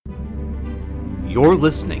You're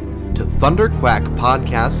listening to Thunderquack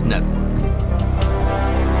Podcast Network.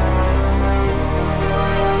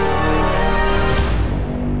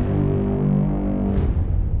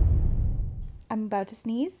 I'm about to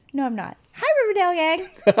sneeze. No, I'm not. Hi, Riverdale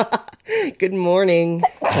gang. Good morning.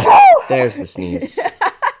 There's the sneeze.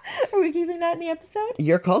 Are we keeping that in the episode?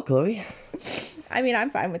 Your call, Chloe. I mean, I'm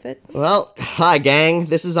fine with it. Well, hi, gang.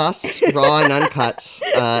 This is us, raw and uncut,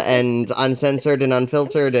 and uncensored and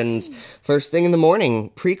unfiltered, and first thing in the morning,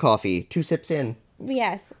 pre-coffee, 2 sips in.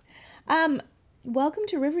 Yes. Welcome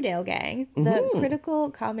to Riverdale gang, the critical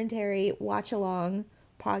commentary watch-along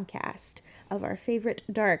podcast of our favorite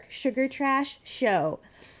dark sugar trash show.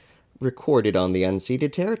 Recorded on the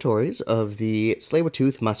unceded territories of the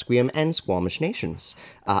Tsleil-Waututh, Musqueam, and Squamish nations.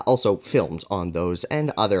 Also filmed on those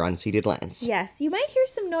and other unceded lands. Yes, you might hear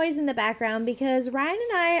some noise in the background because Ryan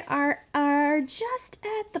and I are just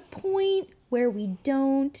at the point where we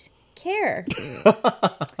don't care.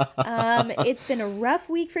 It's been a rough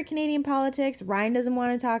week for Canadian politics. Ryan doesn't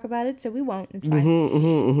want to talk about it, so we won't. It's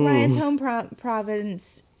fine. Ryan's home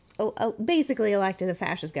province basically elected a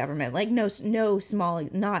fascist government. Like no small,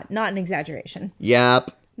 not an exaggeration.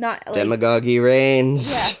 Yep. Not like, Demagogy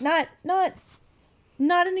reigns. Yeah,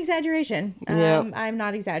 not an exaggeration. Yep. I'm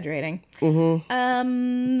not exaggerating.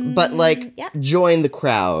 But join the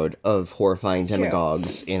crowd of horrifying It's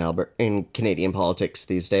demagogues in Canadian politics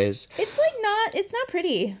these days. It's not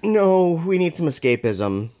pretty. No, we need some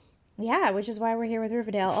escapism. Yeah, which is why we're here with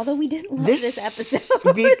Riverdale. Although we didn't love this episode.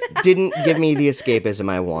 Didn't give me the escapism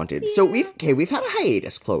I wanted. Yeah. So we've had a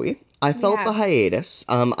hiatus, Chloe. I felt the hiatus.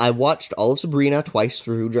 I watched all of Sabrina twice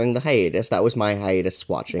through during the hiatus. That was my hiatus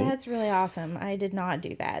watching. That's really awesome. I did not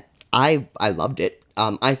do that. I loved it.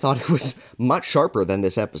 I thought it was much sharper than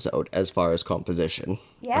this episode as far as composition.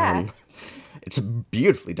 Yeah. It's a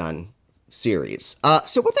beautifully done series.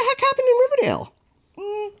 So what the heck happened in Riverdale?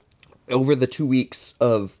 Over the 2 weeks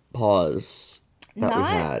of pause that we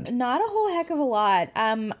had. Not a whole heck of a lot.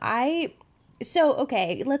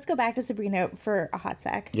 Okay, let's go back to Sabrina for a hot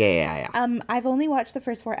sec. Yeah. I've only watched the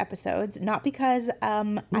first 4 episodes, not because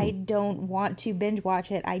I don't want to binge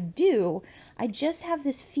watch it. I do. I just have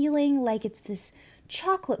this feeling like it's this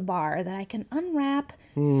chocolate bar that I can unwrap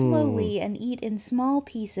slowly and eat in small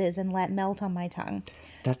pieces and let melt on my tongue.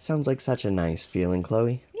 That sounds like such a nice feeling,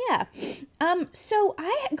 Chloe. Yeah. So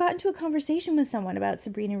I got into a conversation with someone about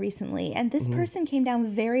Sabrina recently, and this person came down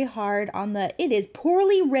very hard on it is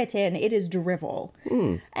poorly written, it is drivel.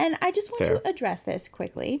 And I just want to address this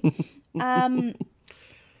quickly. I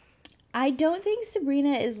don't think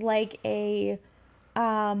Sabrina is like a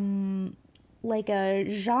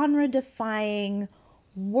genre-defying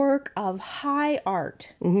work of high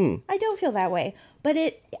art. I don't feel that way, but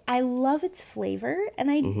I love its flavor,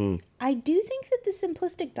 and I do think that the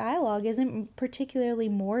simplistic dialogue isn't particularly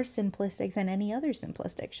more simplistic than any other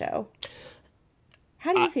simplistic show.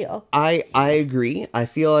 How do you feel? I agree. I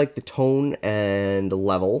feel like the tone and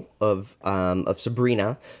level of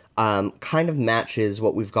Sabrina kind of matches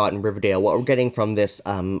what we've got in Riverdale, what we're getting from this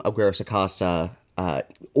Aguirre Sacasa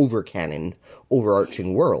overarching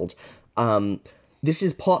world. This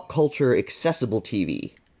is pop culture accessible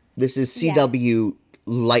TV. This is CW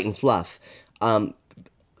light and fluff.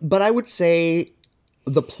 But I would say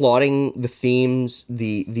the plotting, the themes,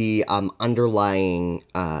 the underlying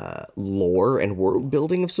lore and world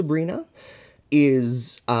building of Sabrina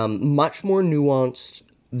is much more nuanced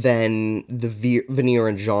than the veneer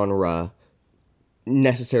and genre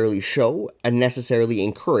necessarily show and necessarily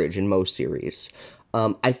encourage in most series.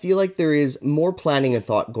 I feel like there is more planning and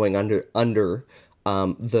thought going under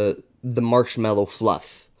the marshmallow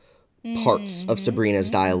fluff parts of Sabrina's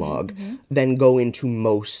dialogue than go into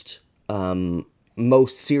most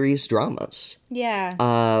serious dramas.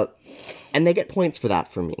 Yeah. And they get points for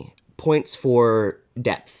that for me. Points for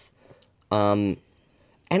depth. And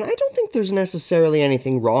I don't think there's necessarily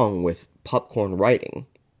anything wrong with popcorn writing,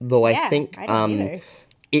 though I think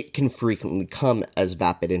it can frequently come as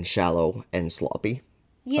vapid and shallow and sloppy.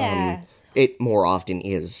 Yeah. It more often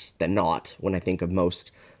is than not when I think of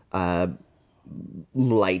most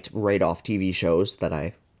light, right-off TV shows that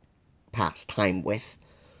I pass time with.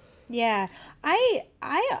 Yeah. I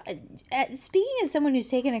speaking as someone who's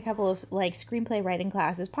taken a couple of, screenplay writing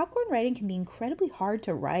classes, popcorn writing can be incredibly hard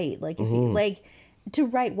to write. If you, to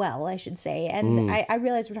write well, I should say. And I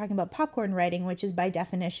realize we're talking about popcorn writing, which is by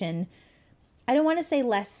definition, I don't want to say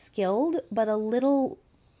less skilled, but a little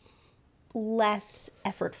less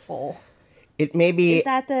effortful. It may be... Is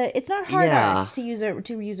that it's not hard yeah. arts to use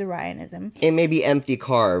a Ryanism. It may be empty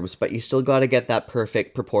carbs, but you still got to get that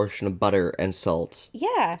perfect proportion of butter and salt.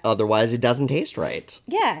 Yeah. Otherwise, it doesn't taste right.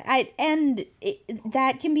 Yeah,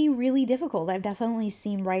 that can be really difficult. I've definitely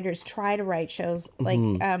seen writers try to write shows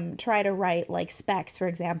try to write like specs, for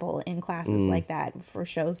example, in classes like that for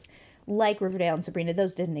shows like Riverdale and Sabrina.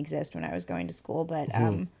 Those didn't exist when I was going to school, but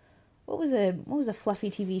what was a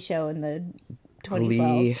fluffy TV show in the 2012s?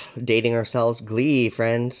 Glee, dating ourselves, Glee,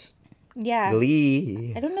 friends. Yeah.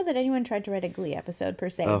 Glee. I don't know that anyone tried to write a Glee episode per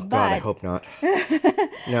se. Oh, but, God, I hope not.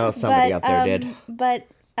 No, somebody out there did. But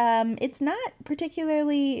it's not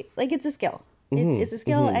particularly, like, it's a skill. It's a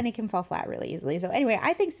skill, and it can fall flat really easily. So anyway,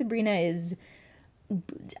 I think Sabrina is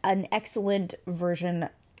an excellent version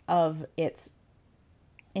of its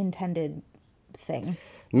intended thing.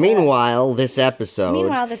 Meanwhile, this episode,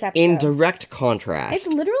 in direct contrast... It's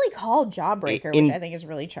literally called Jawbreaker, which I think is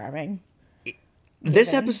really charming.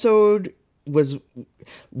 This episode was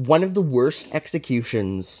one of the worst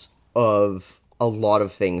executions of a lot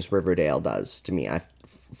of things Riverdale does to me.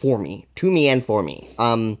 To me and for me.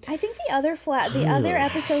 I think the other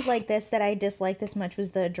episode like this that I disliked this much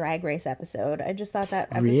was the Drag Race episode. I just thought that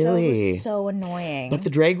episode was so annoying. But the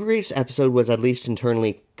Drag Race episode was at least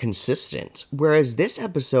internally consistent, whereas this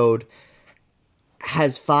episode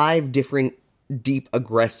has 5 different deep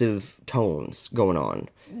aggressive tones going on.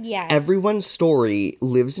 Yes. Everyone's story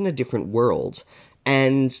lives in a different world,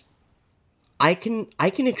 and I can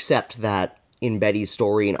accept that in Betty's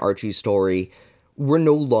story and Archie's story, we're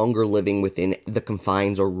no longer living within the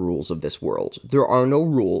confines or rules of this world. There are no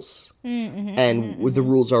rules, and the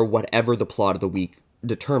rules are whatever the plot of the week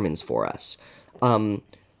determines for us.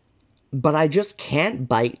 But I just can't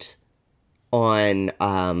bite on,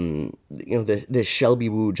 this Shelby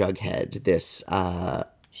Woo Jughead, this,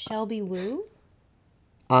 Shelby Woo?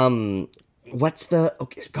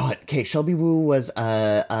 Shelby Woo was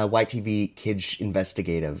a YTV kids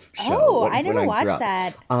investigative show. Oh, I never watched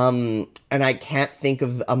that. And I can't think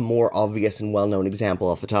of a more obvious and well-known example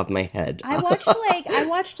off the top of my head. I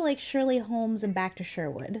watched Shirley Holmes and Back to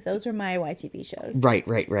Sherwood. Those were my YTV shows. Right.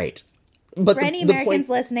 But for any Americans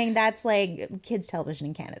listening, that's like kids television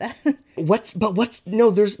in Canada.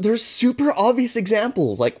 There's super obvious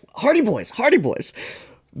examples, like Hardy Boys.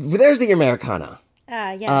 There's the Americana.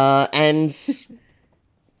 Yes. And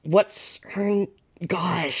what's her...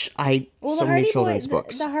 Gosh, so many children's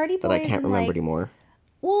books the Hardy Boys that I can't remember anymore.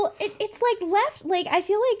 Well, it's like left, like, I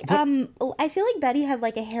feel like Betty had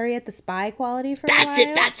like a Harriet the Spy quality for a while.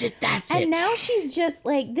 That's it. And now she's just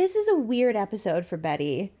like, this is a weird episode for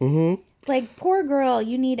Betty. Mm-hmm. Like, poor girl,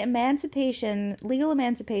 you need legal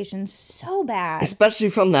emancipation so bad.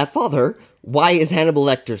 Especially from that father. Why is Hannibal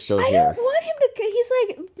Lecter still here? I don't want him to, he's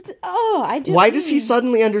like, Why does he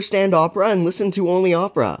suddenly understand opera and listen to only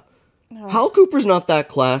opera? Oh. Hal Cooper's not that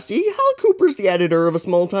classy. Hal Cooper's the editor of a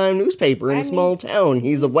small-time newspaper in a small town.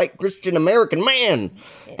 He's a white Christian American man.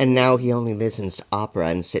 And now he only listens to opera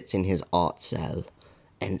and sits in his art cell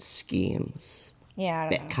and schemes. Yeah, I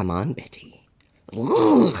don't know. Come on, Betty.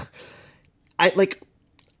 Ugh.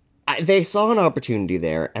 They saw an opportunity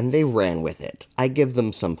there, and they ran with it. I give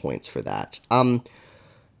them some points for that.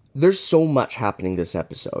 There's so much happening this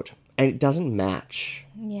episode, and it doesn't match.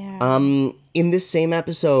 Yeah. In this same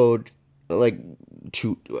episode, like,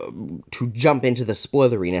 to jump into the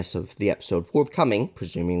spoileriness of the episode forthcoming,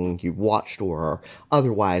 presuming you watched or are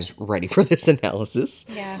otherwise ready for this analysis.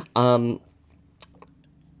 Yeah.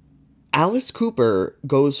 Alice Cooper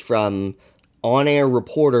goes from on-air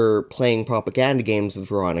reporter playing propaganda games with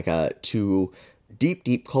Veronica to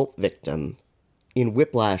deep cult victim in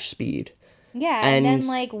Whiplash Speed. Yeah, and then,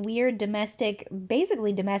 like, weird domestic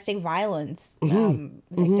violence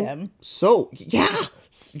victim. So, yeah,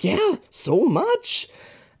 so much.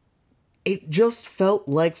 It just felt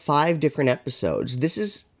like 5 different episodes. This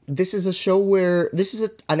is a show where,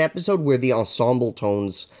 an episode where the ensemble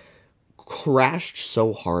tones crashed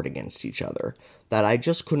so hard against each other that I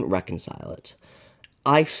just couldn't reconcile it.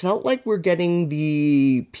 I felt like we're getting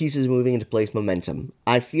the pieces moving into place momentum.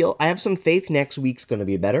 I have some faith next week's going to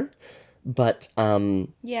be better. But,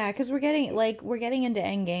 yeah, because we're getting into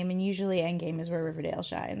Endgame, and usually Endgame is where Riverdale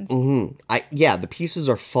shines. The pieces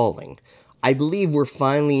are falling. I believe we're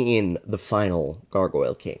finally in the final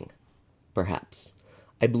Gargoyle King, perhaps.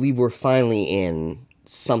 I believe we're finally in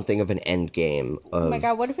something of an Endgame of... Oh my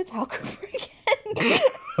god, what if it's Hal Cooper again?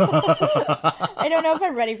 I don't know if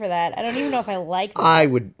I'm ready for that. I don't even know if I like that. I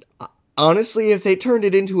would... Honestly, if they turned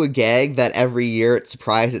it into a gag that every year it's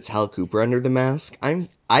surprise it's Hal Cooper under the mask,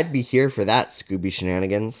 I'd be here for that Scooby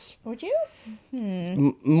shenanigans. Would you?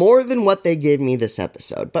 More than what they gave me this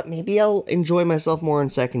episode. But maybe I'll enjoy myself more on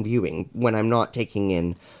second viewing when I'm not taking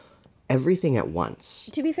in everything at once.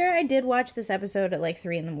 To be fair, I did watch this episode at like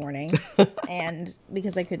 3 a.m. and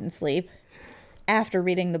because I couldn't sleep. After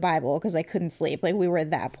reading the Bible, because I couldn't sleep. Like, we were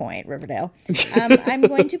at that point, Riverdale. I'm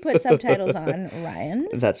going to put subtitles on, Ryan.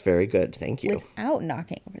 That's very good. Thank you. Without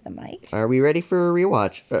knocking over the mic. Are we ready for a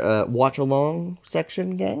rewatch? Watch-along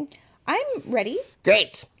section, gang? I'm ready.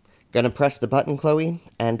 Great! Gonna press the button, Chloe,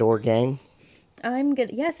 and/or gang. I'm good.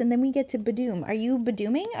 Yes, and then we get to Badoom. Are you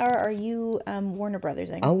Badooming, or are you Warner Brothers?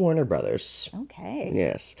 I'll Warner Brothers. Okay.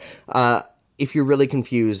 Yes. If you're really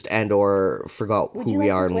confused and/or forgot who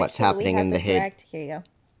we are and what's happening in the head. Here you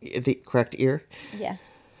go. The correct ear? Yeah.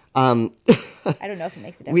 I don't know if it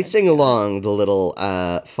makes a difference. We sing along the little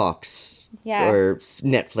Fox or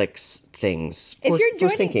Netflix things for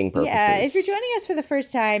syncing purposes. Yeah, if you're joining us for the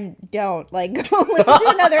first time, don't. Go listen to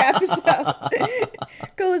another episode.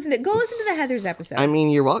 Go listen to the Heathers episode. I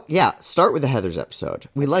mean, you're welcome. Yeah, start with the Heathers episode.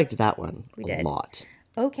 We liked that one a lot.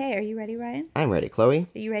 Okay, are you ready, Ryan? I'm ready, Chloe.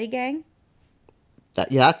 Are you ready, gang?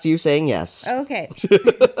 That's you saying yes. Okay.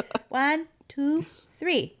 1, 2,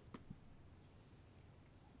 3.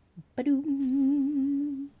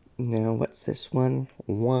 Ba-doom. Now, what's this one?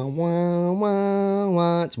 Wah, wah, wah,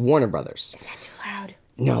 wah. It's Warner Brothers. Is that too loud?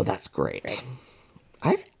 No, that's great.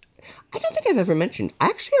 I don't think I've ever mentioned, I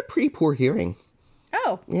actually have pretty poor hearing.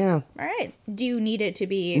 Oh. Yeah. All right. Do you need it to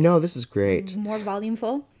be... No, this is great. More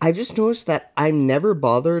volumeful? I just noticed that I'm never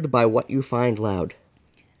bothered by what you find loud.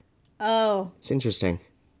 Oh. It's interesting.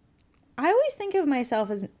 I always think of myself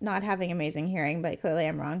as not having amazing hearing, but clearly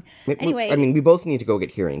I'm wrong. Anyway. I mean, we both need to go get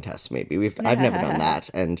hearing tests, maybe. I've never done that.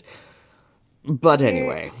 But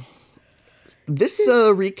anyway. This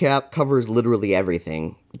recap covers literally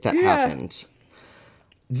everything that happened.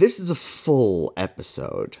 This is a full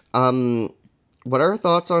episode. What are our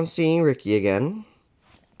thoughts on seeing Ricky again?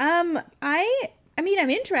 I mean, I'm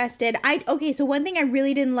interested. So one thing I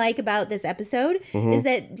really didn't like about this episode is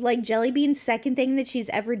that, Jellybean's second thing that she's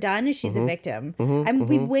ever done is she's a victim.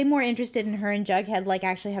 I'm way more interested in her and Jughead,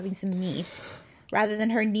 actually having some meat, rather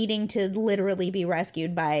than her needing to literally be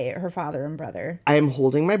rescued by her father and brother. I am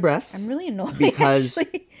holding my breath. I'm really annoyed. Because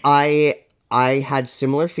I had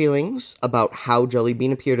similar feelings about how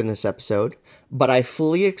Jellybean appeared in this episode, but I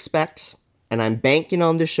fully expect, and I'm banking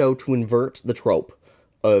on the show to invert the trope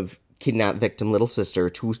of kidnapped victim little sister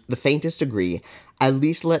to the faintest degree. At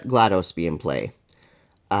least let GLaDOS be in play.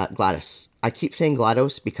 Gladys. I keep saying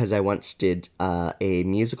GLaDOS because I once did a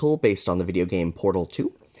musical based on the video game Portal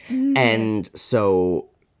 2. And so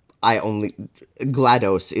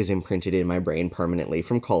GLaDOS is imprinted in my brain permanently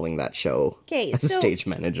from calling that show as a stage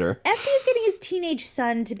manager. FP is getting his teenage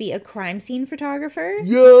son to be a crime scene photographer.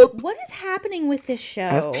 Yep. What is happening with this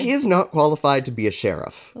show? FP is not qualified to be a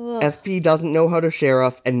sheriff. Ugh. FP doesn't know how to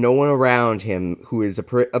sheriff, and no one around him who is a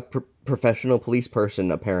professional police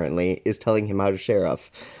person, apparently, is telling him how to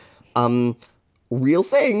sheriff. Real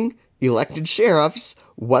thing, elected sheriffs,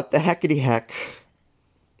 what the heckity heck.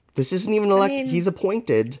 This isn't even elected, he's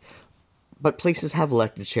appointed, but places have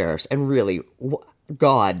elected sheriffs, and really,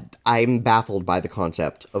 God, I'm baffled by the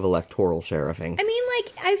concept of electoral sheriffing. I mean,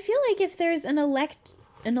 I feel like if there's an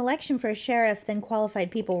election for a sheriff, then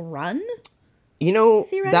qualified people run. You know,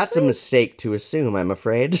 that's a mistake to assume, I'm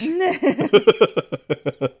afraid.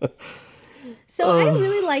 So I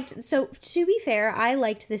really liked, to be fair, I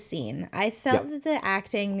liked this scene. I felt that the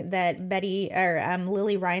acting that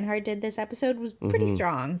Lily Reinhardt did this episode was pretty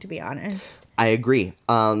strong, to be honest. I agree.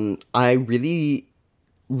 I really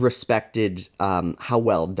respected how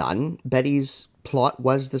well done Betty's plot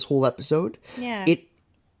was this whole episode. Yeah.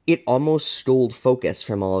 It almost stole focus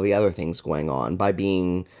from all the other things going on by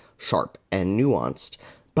being sharp and nuanced,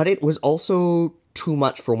 but it was also too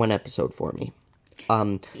much for one episode for me.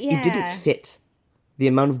 It didn't fit. The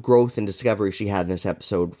amount of growth and discovery she had in this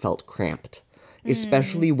episode felt cramped,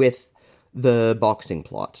 especially with the boxing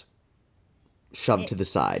plot shoved to the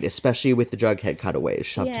side, especially with the Jughead cutaways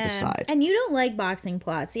shoved to the side. And you don't like boxing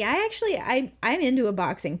plots. See, I'm into a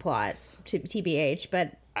boxing plot, TBH,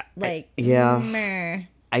 but meh.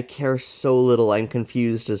 I care so little. I'm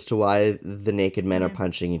confused as to why the naked men are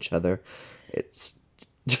punching each other. It's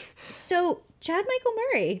so Chad Michael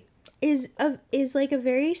Murray is a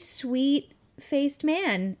very sweet-faced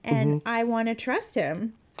man, and I want to trust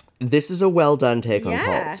him. This is a well-done take on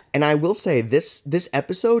cults. And I will say, this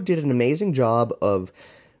episode did an amazing job of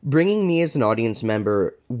bringing me as an audience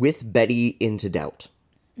member with Betty into doubt.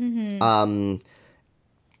 We're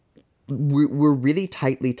really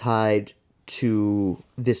tightly tied to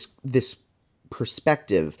this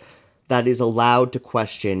perspective that is allowed to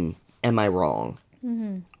question am I wrong?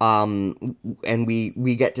 And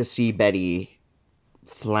we get to see Betty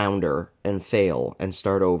flounder and fail and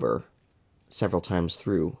start over several times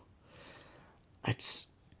through. It's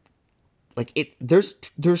like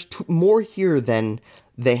there's more here than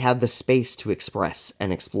they have the space to express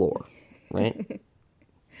and explore, right?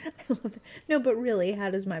 I love it. No, but really, how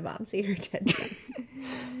does my mom see her dead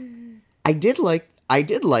son? I did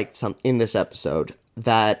like some in this episode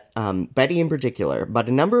that Betty in particular, but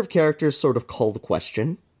a number of characters sort of call the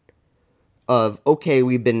question of, okay,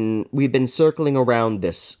 we've been circling around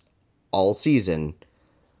this all season.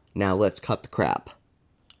 Now let's cut the crap.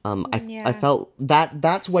 I felt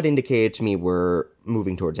that's what indicated to me we're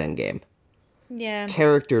moving towards Endgame. Yeah.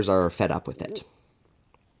 Characters are fed up with it.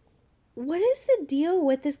 What is the deal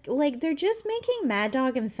with this? Like, they're just making Mad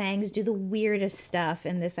Dog and Fangs do the weirdest stuff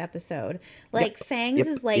in this episode. Like, Fangs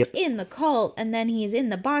is, like, in the cult, and then he's in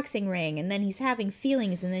the boxing ring, and then he's having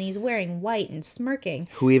feelings, and then he's wearing white and smirking.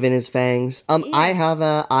 Who even is Fangs? Yeah. I have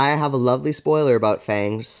a lovely spoiler about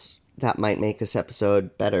Fangs that might make this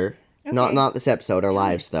episode better. Okay. Not this episode, our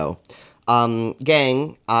lives, though.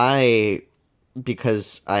 Gang,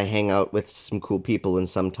 because I hang out with some cool people, and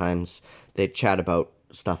sometimes they chat about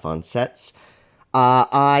stuff on sets.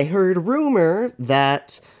 I heard a rumor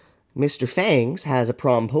that Mr. Fangs has a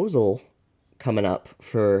promposal coming up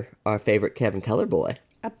for our favorite Kevin Keller boy.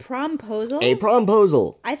 A promposal? A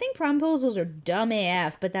promposal. I think promposals are dumb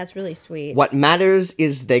AF, but that's really sweet. What matters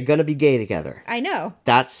is they're gonna be gay together. I know.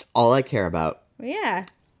 That's all I care about. Yeah.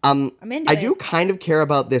 I'm into it. I do kind of care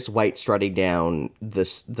about this white strutting down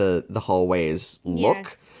the hallways look.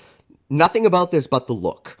 Yes. Nothing about this but the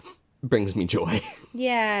look brings me joy.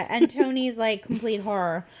 Yeah, and Tony's like complete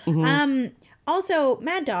horror. Also,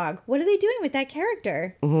 Mad Dog, what are they doing with that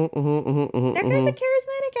character? That guy's a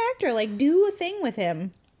charismatic actor. Like, do a thing with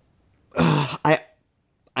him. I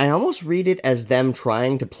almost read it as them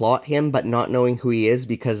trying to plot him, but not knowing who he is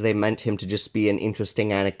because they meant him to just be an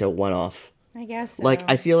interesting anecdote one-off. I guess so. Like,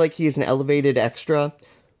 I feel like he's an elevated extra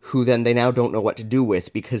who then they now don't know what to do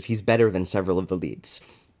with because he's better than several of the leads.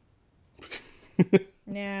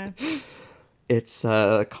 Yeah. It's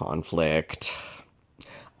a conflict.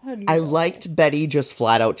 I liked Betty just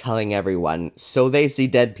flat out telling everyone, so they see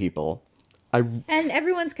dead people. And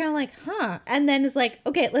everyone's kind of like, huh? And then it's like,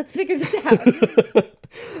 okay, let's figure this out.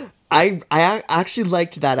 I actually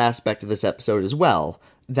liked that aspect of this episode as well.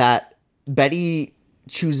 That Betty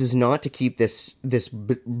chooses not to keep this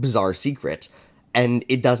bizarre secret, and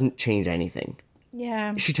it doesn't change anything.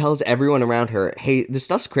 Yeah. She tells everyone around her, hey, this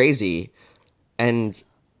stuff's crazy.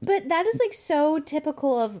 But that is, like, so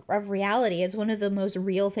typical of reality. It's one of the most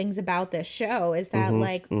real things about this show is that,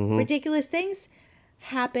 ridiculous things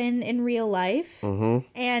happen in real life.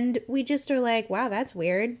 And we just are like, wow, that's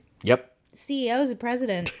weird. Yep. CEO's a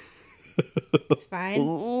president. It's fine.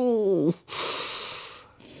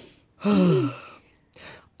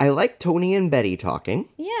 I like Tony and Betty talking.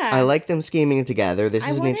 Yeah. I like them scheming together. This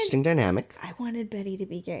is an interesting dynamic. I wanted Betty to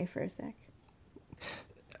be gay for a sec.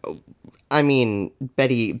 I mean,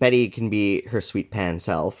 Betty can be her sweet pan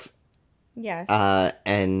self. Yes.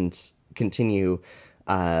 And continue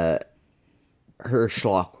her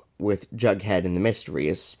schlock with Jughead and the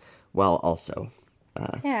Mysteries, while also...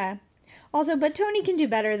 yeah. Also, but Tony can do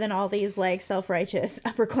better than all these, like, self-righteous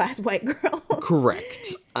upper-class white girls.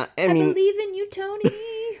 Correct. I mean, believe in you, Tony.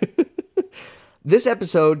 This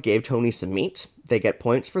episode gave Tony some meat. They get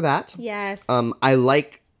points for that. Yes. I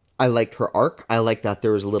liked her arc. I like that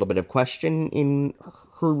there was a little bit of question in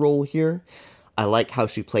her role here. I like how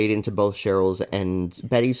she played into both Cheryl's and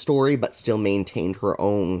Betty's story, but still maintained her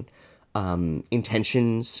own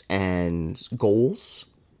intentions and goals.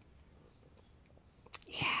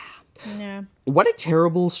 Yeah. What a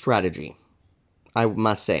terrible strategy, I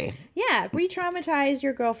must say. Yeah, re-traumatize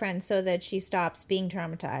your girlfriend so that she stops being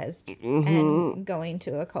traumatized and going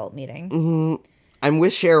to a cult meeting. I'm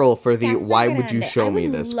with Cheryl for the why would you show me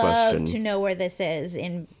this question. I would love to know where this is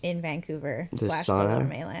in Vancouver / Lower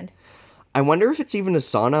Mainland. I wonder if it's even a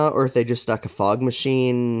sauna or if they just stuck a fog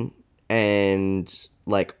machine and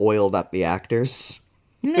like oiled up the actors.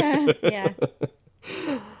 Yeah.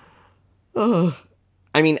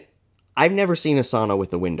 I mean, I've never seen a sauna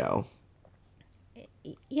with a window.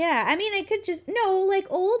 Yeah, I mean, I could just... No, like,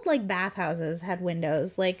 old, like, bathhouses had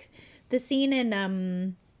windows. Like, the scene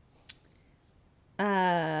in,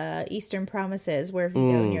 Eastern Promises where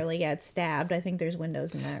Vigo nearly gets stabbed. I think there's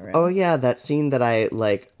windows in that room. Oh, yeah, that scene that I,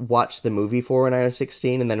 like, watched the movie for when I was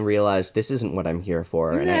 16 and then realized this isn't what I'm here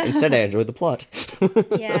for. And instead I enjoyed the plot.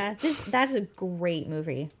 Yeah, that's a great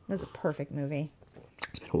movie. That's a perfect movie.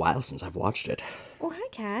 It's been a while since I've watched it. Oh, hi,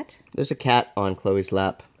 cat. There's a cat on Chloe's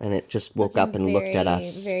lap, and it just woke up and looked at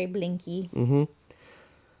us. Very blinky. Mm-hmm.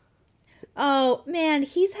 Oh, man,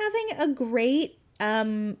 he's having a great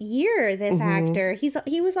year, this actor.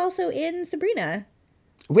 He was also in Sabrina.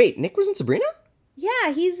 Wait, Nick was in Sabrina?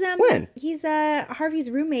 Yeah, he's when? He's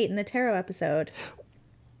Harvey's roommate in the Tarot episode.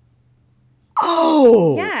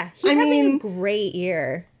 Oh! Yeah, he's having a great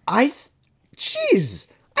year.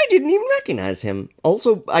 Jeez, I didn't even recognize him.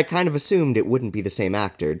 Also, I kind of assumed it wouldn't be the same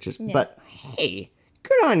actor, but hey,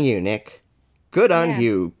 good on you, Nick. Good on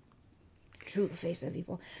you. True face of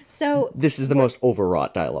evil. So this is the most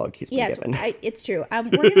overwrought dialogue he's been given. It's true. We're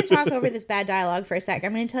going to talk over this bad dialogue for a sec.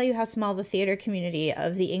 I'm going to tell you how small the theater community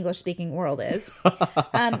of the English-speaking world is.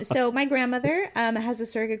 So my grandmother has a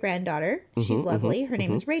surrogate granddaughter. She's lovely. Her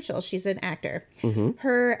name is Rachel. She's an actor.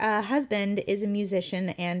 Her husband is a musician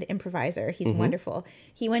and improviser. He's wonderful.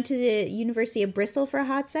 He went to the University of Bristol for a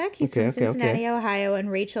hot sec. He's from Cincinnati, Ohio,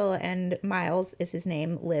 and Rachel and Miles is his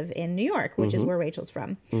name, live in New York, which is where Rachel's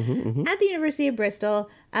from. At the University of Bristol,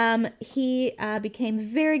 he became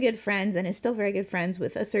very good friends and is still very good friends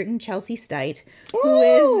with a certain Chelsea Stite,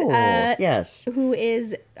 who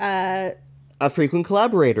is a frequent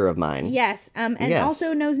collaborator of mine. Yes, and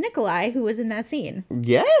also knows Nikolai, who was in that scene.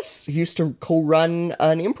 Yes, he used to co-run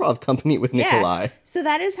an improv company with Nikolai. So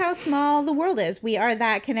that is how small the world is. We are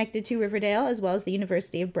that connected to Riverdale, as well as the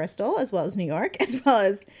University of Bristol, as well as New York, as well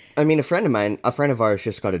as... I mean, a friend of ours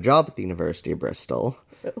just got a job at the University of Bristol.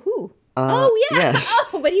 Who? Oh, yeah. Yes.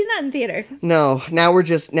 Oh, but he's not in theater. No, now we're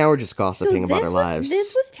just gossiping about our lives.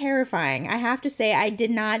 This was terrifying. I have to say, I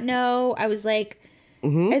did not know. I was like,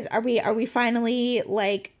 are we finally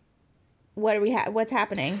like, what's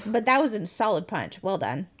happening? But that was a solid punch. Well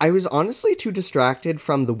done. I was honestly too distracted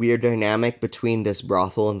from the weird dynamic between this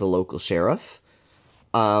brothel and the local sheriff.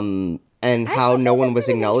 And how no one was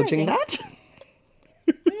acknowledging that.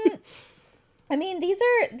 I mean,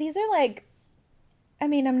 these are like, I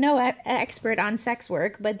mean, I'm no expert on sex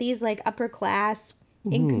work, but these like upper class,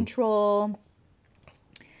 in control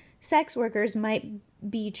sex workers might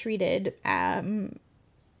be treated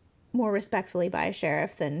more respectfully by a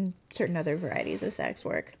sheriff than certain other varieties of sex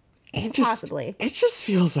work. Possibly. It just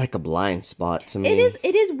feels like a blind spot to me.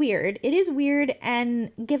 It is weird. It is weird, and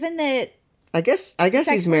given that I guess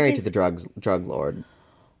he's married to the drug lord.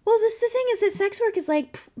 Well, the thing is that sex work is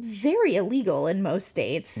like very illegal in most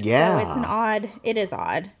states. Yeah. So it is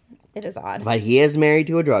odd. But he is married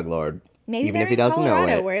to a drug lord. Maybe even if he doesn't know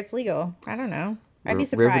it. where it's legal. I don't know. I'd be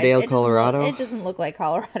surprised. Riverdale, Colorado? It doesn't look like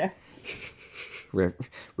Colorado.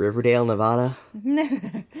 Riverdale, Nevada?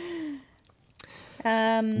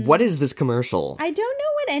 What is this commercial? I don't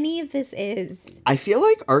know what any of this is. I feel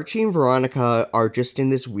like Archie and Veronica are just in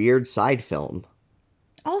this weird side film.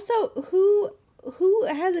 Also, who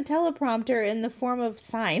has a teleprompter in the form of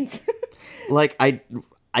signs? Like, I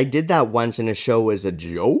did that once in a show as a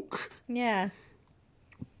joke. Yeah.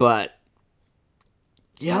 But,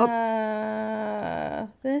 yep.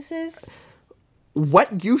 This is...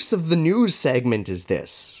 What use of the news segment is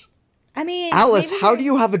this? I mean... Alice, how do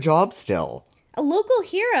you have a job still? A local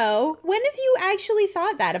hero? When have you actually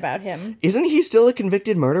thought that about him? Isn't he still a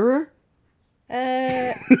convicted murderer?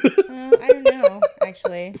 I don't know,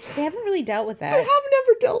 actually. They haven't really dealt with that. They have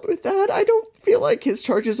never dealt with that. I don't feel like his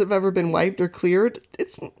charges have ever been wiped or cleared.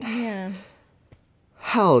 Yeah.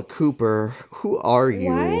 Hal Cooper, who are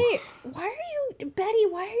you? Why are you... Betty,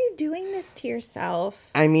 why are you doing this to yourself?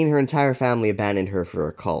 I mean, her entire family abandoned her for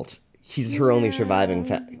a cult. He's her only surviving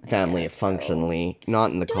family, functionally, not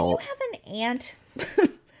in the cult. Do you have an aunt? Or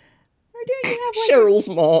do you have like Cheryl's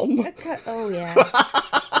mom? Oh, yeah.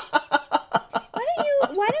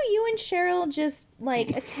 Why don't you and Cheryl just,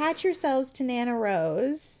 like, attach yourselves to Nana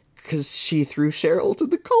Rose? Because she threw Cheryl to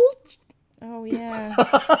the cult? Oh, yeah.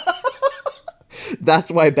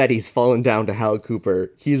 That's why Betty's fallen down to Hal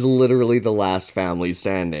Cooper. He's literally the last family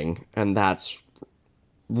standing, and that's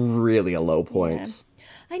really a low point.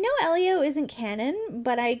 Yeah. I know Elio isn't canon,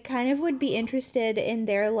 but I kind of would be interested in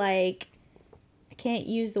their, like... I can't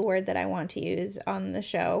use the word that I want to use on the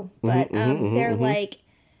show, but their, like...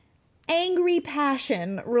 angry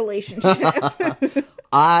passion relationship.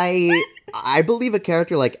 I believe a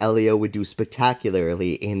character like Elio would do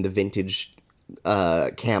spectacularly in the vintage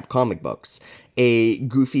camp comic books. A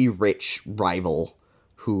goofy rich rival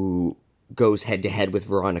who goes head to head with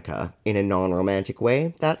Veronica in a non-romantic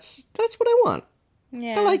way. That's what I want.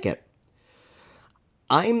 Yeah. I like it.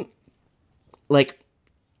 I'm like,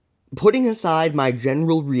 putting aside my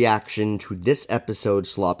general reaction to this episode's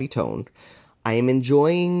sloppy tone, I am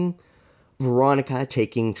enjoying Veronica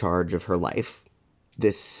taking charge of her life,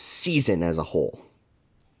 this season as a whole.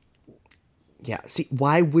 Yeah, see,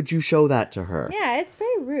 why would you show that to her? Yeah, it's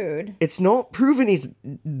very rude. It's not proven he's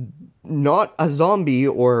not a zombie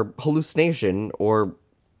or hallucination or,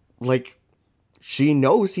 like, she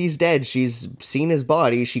knows he's dead. She's seen his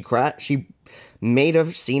body. She made a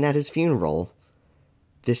scene at his funeral.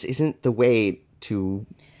 This isn't the way to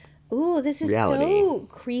Ooh, this is reality. So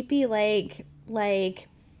creepy, like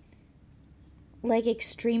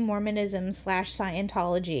extreme Mormonism /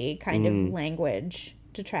 Scientology kind of language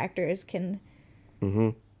detractors can,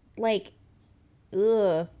 like,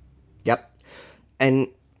 ugh. Yep. And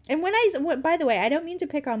by the way, I don't mean to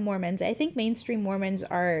pick on Mormons. I think mainstream Mormons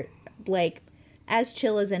are, like, as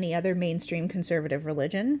chill as any other mainstream conservative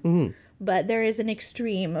religion. But there is an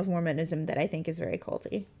extreme of Mormonism that I think is very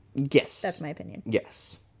culty. yes. That's my opinion.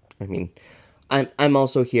 Yes. I mean, I'm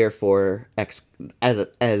also here for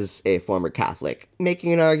as a former Catholic,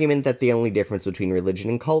 making an argument that the only difference between religion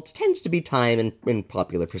and cult tends to be time and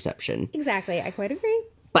popular perception. Exactly, I quite agree.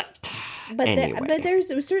 But anyway. But there's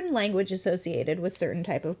a certain language associated with certain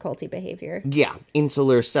type of culty behavior. Yeah,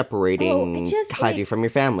 insular separating, hide you like, from your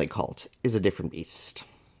family cult is a different beast.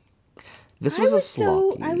 This was a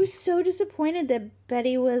sloppy. I was so disappointed that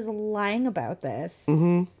Betty was lying about this.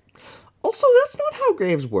 Also, that's not how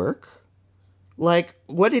graves work. Like,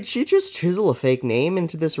 what, did she just chisel a fake name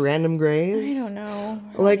into this random grave? I don't know.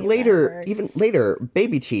 Like, later, even later,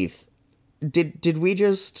 Baby Teeth, did we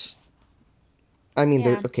just... I mean,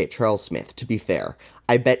 Yeah. Okay, Charles Smith, to be fair.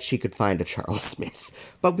 I bet she could find a Charles Smith.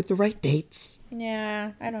 But with the right dates.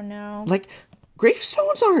 Yeah, I don't know. Like,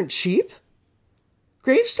 gravestones aren't cheap.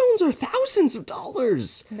 Gravestones are thousands of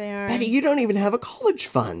dollars. They are. Betty, you don't even have a college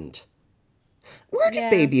fund. Where did Yeah.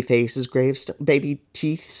 Baby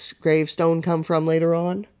Teeth's gravestone come from later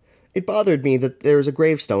on? It bothered me that there was a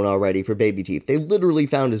gravestone already for Baby Teeth. They literally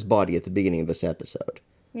found his body at the beginning of this episode.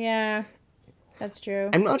 Yeah, that's true.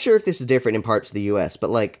 I'm not sure if this is different in parts of the U.S., but,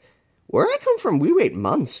 like, where I come from, we wait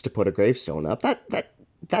months to put a gravestone up.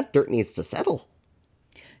 That dirt needs to settle.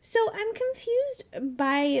 So I'm confused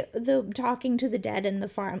by the talking to the dead in the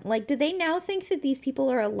farm. Like, do they now think that these people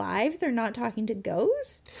are alive? They're not talking to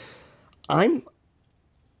ghosts? I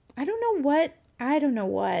don't know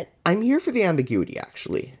what. I'm here for the ambiguity,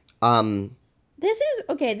 actually. This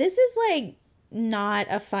is like not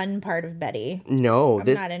a fun part of Betty. No,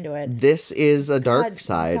 I'm not into it. This is a dark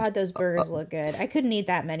side. God, those burgers look good. I couldn't eat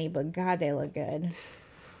that many, but God, they look good.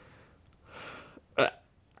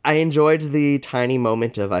 I enjoyed the tiny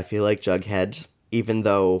moment of I feel like Jughead, even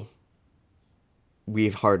though we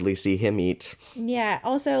hardly see him eat. Yeah,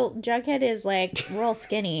 also, Jughead is, like, real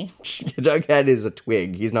skinny. Jughead is a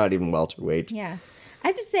twig. He's not even welterweight. Yeah. I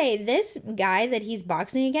have to say, this guy that he's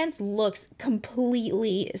boxing against looks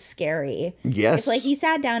completely scary. Yes. If, like, he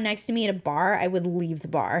sat down next to me at a bar, I would leave the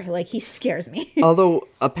bar. Like, he scares me. Although,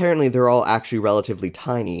 apparently, they're all actually relatively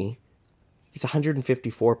tiny. He's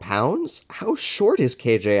 154 pounds? How short is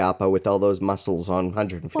KJ Appa with all those muscles on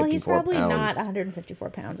 154 pounds? Well, he's probably not 154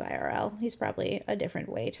 pounds IRL. He's probably a different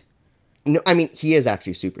weight. No, I mean, he is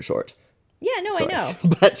actually super short. Yeah, no, Sorry.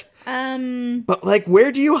 I know. But like,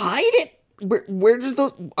 where do you hide it? Where does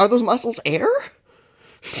are those muscles air?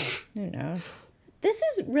 Who knows? This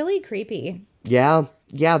is really creepy. Yeah,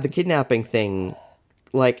 the kidnapping thing.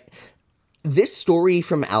 Like, this story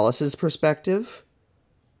from Alice's perspective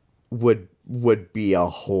would be a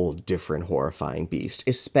whole different horrifying beast,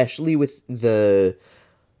 especially with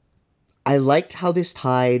I liked how this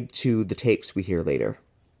tied to the tapes we hear later.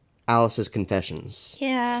 Alice's confessions.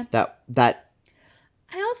 Yeah. That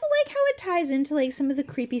I also like how it ties into, like, some of the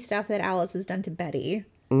creepy stuff that Alice has done to Betty.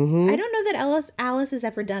 Mm-hmm. I don't know that Alice has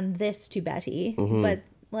ever done this to Betty, but,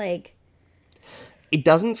 like... It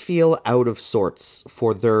doesn't feel out of sorts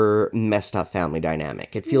for their messed up family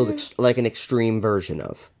dynamic. It feels like an extreme version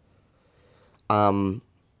of.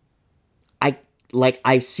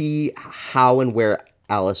 I see how and where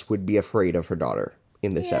Alice would be afraid of her daughter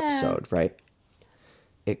in this episode, right?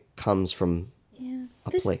 It comes from a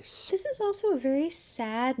place. This is also a very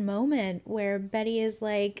sad moment where Betty is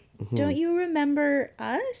like, don't you remember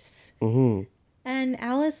us? Mm-hmm. And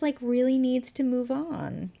Alice, like, really needs to move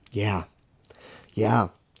on. Yeah.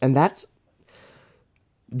 And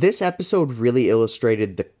this episode really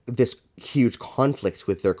illustrated this huge conflict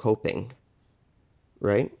with their coping,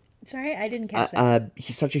 right? Sorry, I didn't catch that.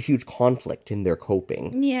 He's such a huge conflict in their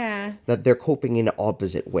coping. Yeah. That they're coping in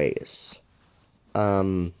opposite ways.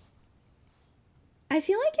 I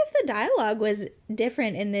feel like if the dialogue was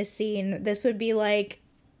different in this scene, this would be like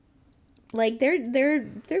they're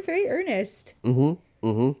very earnest. It's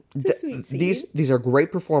a sweet scene. These are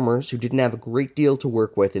great performers who didn't have a great deal to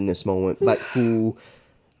work with in this moment, but who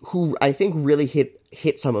I think really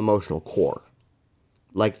hit some emotional core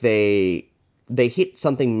Like, they hit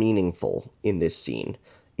something meaningful in this scene,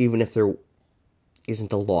 even if there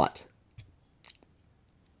isn't a lot.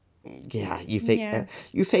 Yeah, you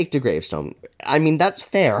faked a gravestone. I mean, that's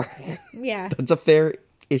fair. Yeah. That's a fair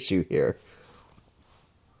issue here.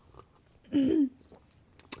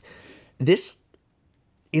 This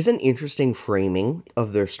is an interesting framing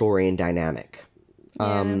of their story and dynamic.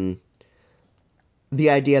 Yeah. The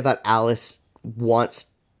idea that Alice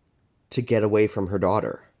wants to get away from her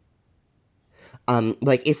daughter.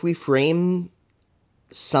 Like, if we frame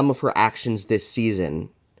some of her actions this season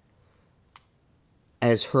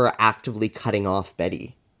as her actively cutting off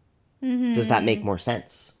Betty, does that make more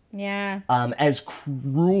sense? Yeah. As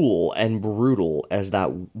cruel and brutal as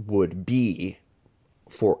that would be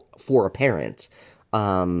for a parent,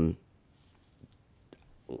 that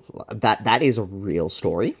is a real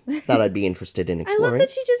story that I'd be interested in I exploring. love that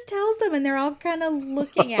she just tells them and they're all kind of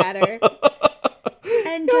looking at her.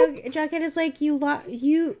 And Jughead is like, you.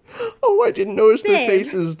 Oh, I didn't notice their Babe.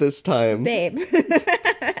 faces this time. Babe.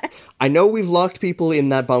 I know we've locked people in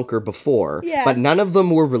that bunker before, Yeah. but none of them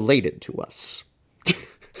were related to us.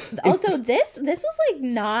 Also, this was like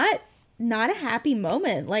not a happy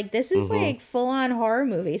moment. Like, this is like full on horror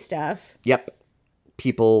movie stuff. Yep.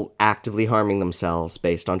 People actively harming themselves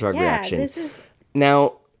based on drug reaction. This is.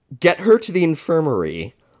 Now, get her to the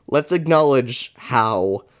infirmary. Let's acknowledge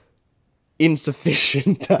how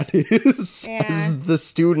insufficient that is as the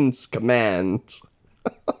student's command.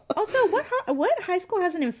 Also, what high school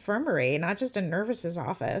has an infirmary, not just a nurse's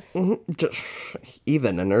office?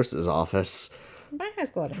 Even a nurse's office. My high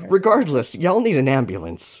school had a nurse's Regardless, y'all need an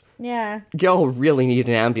ambulance. Yeah. Y'all really need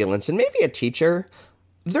an ambulance, and maybe a teacher.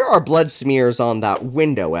 There are blood smears on that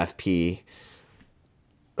window, FP.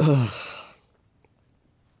 Ugh.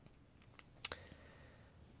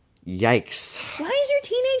 Yikes. Why is your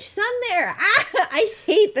teenage son there? I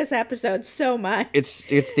hate this episode so much.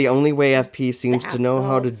 It's the only way FP seems to know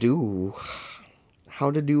how to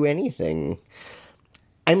salts. do anything.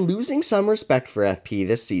 I'm losing some respect for FP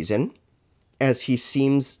this season, as he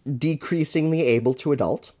seems decreasingly able to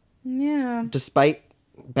adult, Yeah. despite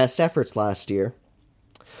best efforts last year.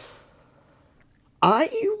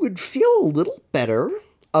 I would feel a little better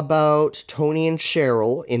about Tony and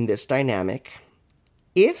Cheryl in this dynamic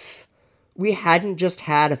if we hadn't just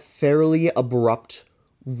had a fairly abrupt,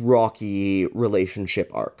 rocky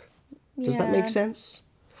relationship arc. Does that make sense?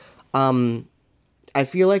 I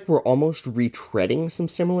feel like we're almost retreading some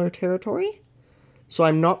similar territory, so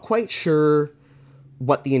I'm not quite sure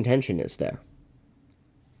what the intention is there.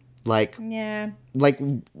 Like,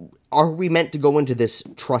 are we meant to go into this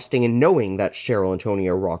trusting and knowing that Cheryl and Tony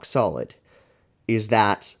are rock solid? Is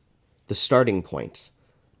that the starting point?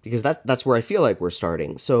 Because that's where I feel like we're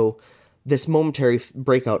starting. So this momentary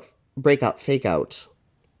breakout, fake out,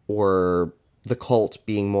 or the cult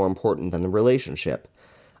being more important than the relationship,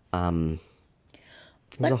 was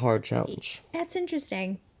a hard challenge. That's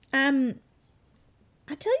interesting.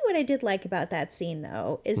 I'll tell you what I did like about that scene,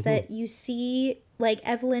 though, is that you see, like,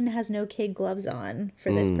 Evelyn has no kid gloves on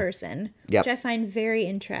for this person, which I find very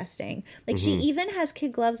interesting. Like, she even has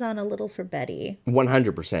kid gloves on a little for Betty.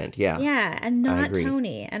 100%, yeah. Yeah, and not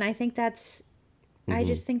Tony. And I think that's, I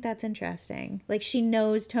just think that's interesting. Like, she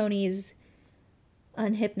knows Tony's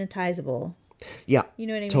unhypnotizable. Yeah. You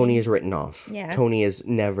know what I mean? Tony is written off. Yeah. Tony is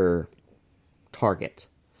never target.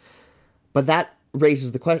 But that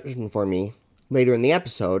raises the question for me later in the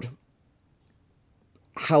episode.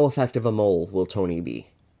 How effective a mole will Tony be?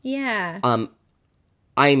 Yeah.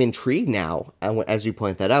 I am intrigued now, as you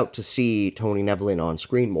point that out, to see Tony and Evelyn on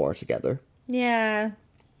screen more together. Yeah.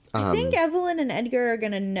 I think Evelyn and Edgar are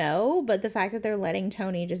going to know, but the fact that they're letting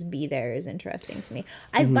Tony just be there is interesting to me.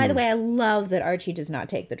 By the way, I love that Archie does not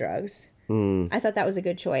take the drugs. I thought that was a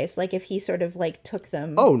good choice. Like, if he sort of, like, took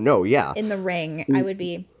them Oh, no, yeah. in the ring, I would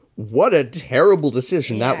be... What a terrible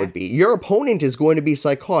decision that would be. Your opponent is going to be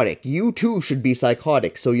psychotic. You too should be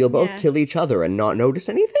psychotic, so you'll both kill each other and not notice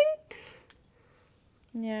anything?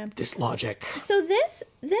 Yeah. This logic. So this,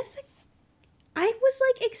 I was,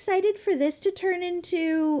 like, excited for this to turn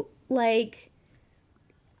into, like,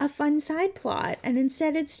 a fun side plot, and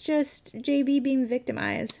instead it's just JB being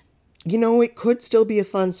victimized. You know, it could still be a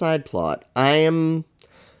fun side plot. I am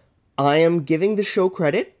giving the show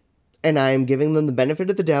credit, and I am giving them the benefit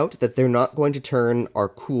of the doubt that they're not going to turn our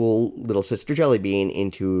cool little sister Jellybean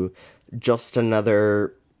into just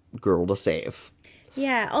another girl to save.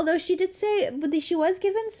 Yeah, although she did say, but she was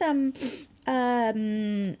given some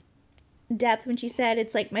depth when she said,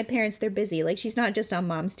 it's like, my parents, they're busy. Like, she's not just on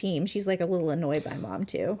Mom's team. She's, like, a little annoyed by Mom,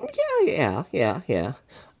 too. Yeah.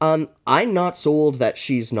 I'm not sold that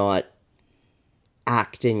she's not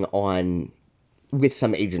acting on with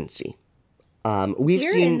some agency. We've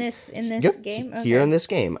here seen in this game. Okay. Here in this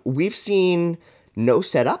game, we've seen no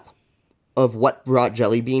setup of what brought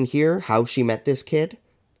Jellybean here, how she met this kid,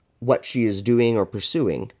 what she is doing or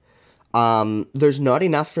pursuing. There's not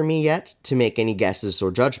enough for me yet to make any guesses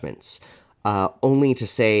or judgments. Only to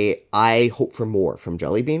say I hope for more from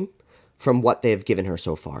Jellybean, from what they've given her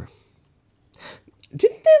so far.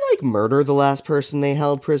 Didn't they, murder the last person they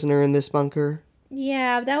held prisoner in this bunker?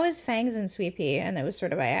 Yeah, that was Fangs and Sweet Pea, and that was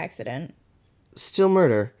sort of by accident. Still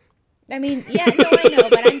murder. I mean, yeah, no, I know,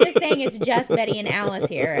 but I'm just saying it's just Betty and Alice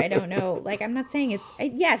here. I don't know. I'm not saying it's...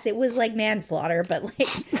 yes, it was, manslaughter, but,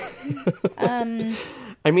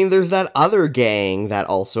 I mean, there's that other gang that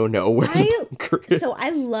also know where the bunker is. So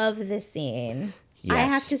I love this scene. Yes. I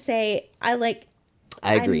have to say, I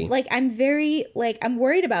agree. I'm very, I'm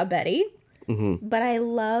worried about Betty, but I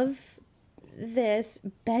love this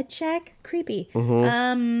bed check. Creepy.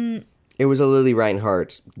 It was a Lily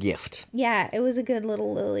Reinhart gift. Yeah, it was a good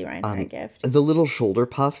little Lily Reinhart gift. The little shoulder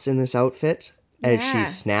puffs in this outfit as she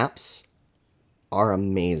snaps are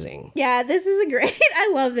amazing. Yeah, this is a great...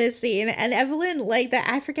 I love this scene. And Evelyn,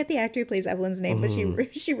 I forget the actor who plays Evelyn's name, but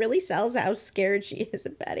she really sells how scared she is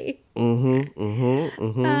of Betty.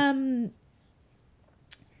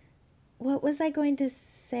 What was I going to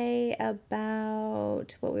say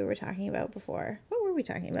about what we were talking about before? What were we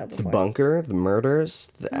talking about before? The bunker, the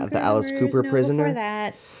murders, the Alice Cooper prisoner. Before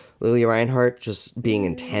that. Lily Reinhart just being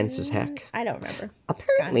intense as heck. I don't remember.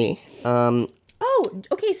 Apparently. Oh,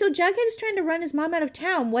 okay, so Jughead is trying to run his mom out of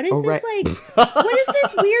town. What is this, what is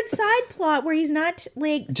this weird side plot where he's not,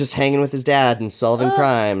 just hanging with his dad and solving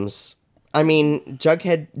crimes? I mean,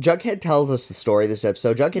 Jughead tells us the story this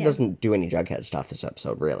episode. Jughead doesn't do any Jughead stuff this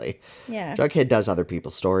episode, really. Yeah. Jughead does other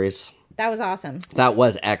people's stories. That was awesome. That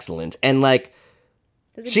was excellent. And,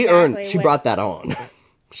 she brought that on.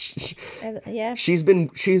 Yeah. She's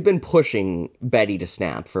been pushing Betty to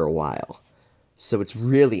snap for a while. So it's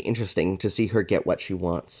really interesting to see her get what she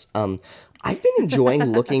wants. I've been enjoying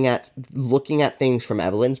looking at things from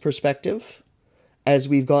Evelyn's perspective as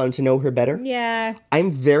we've gotten to know her better. Yeah.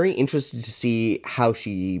 I'm very interested to see how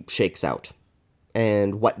she shakes out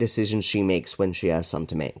and what decisions she makes when she has some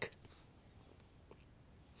to make.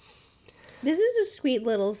 This is a sweet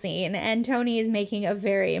little scene, and Tony is making a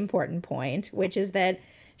very important point, which is that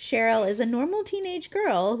Cheryl is a normal teenage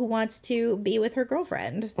girl who wants to be with her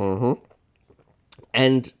girlfriend. Mm-hmm.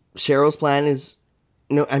 And Cheryl's plan is...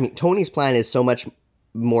 Tony's plan is so much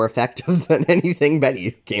more effective than anything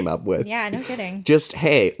Betty came up with. Yeah, no kidding. Just,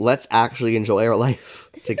 hey, let's actually enjoy our life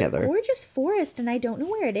together. This is a gorgeous forest, and I don't know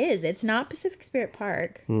where it is. It's not Pacific Spirit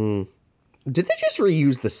Park. Did they just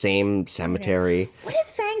reuse the same cemetery? What does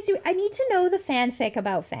Fangs do? I need to know the fanfic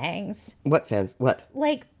about Fangs. What? So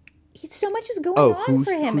much is going on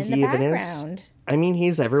for him in the background. Is? I mean,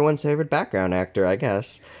 he's everyone's favorite background actor, I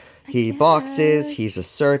guess. He boxes, he's a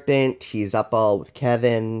serpent, he's up all with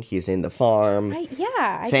Kevin, he's in the farm.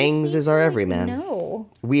 Fangs is our everyman. No.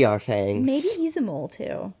 We are Fangs. Maybe he's a mole,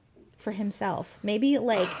 too, for himself. Maybe,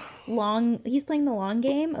 he's playing the long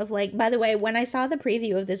game of, by the way, when I saw the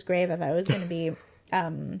preview of this grave, I thought it was going to be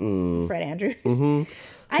Fred Andrews.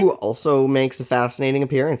 Mm-hmm. Who also makes a fascinating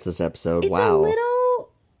appearance this episode. Wow.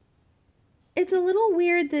 It's a little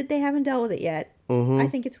weird that they haven't dealt with it yet. Mm-hmm. I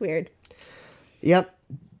think it's weird. Yep.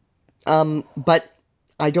 But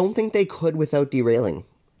I don't think they could without derailing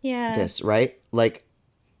this, right?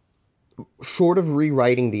 Short of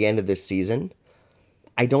rewriting the end of this season,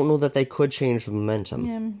 I don't know that they could change the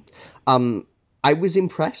momentum. Yeah. I was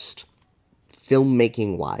impressed,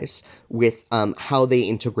 filmmaking-wise, with how they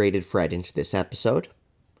integrated Fred into this episode.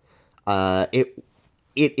 It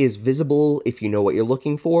is visible, if you know what you're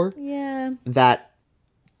looking for, that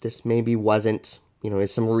this maybe wasn't,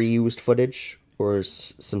 is some reused footage or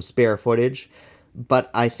some spare footage, but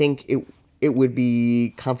I think it would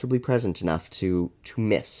be comfortably present enough to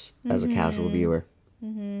miss as a casual viewer.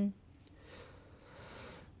 Mm-hmm.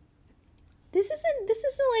 This is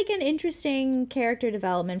an interesting character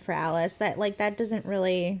development for Alice that doesn't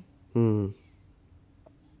really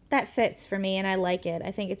that fits for me, and I like it. I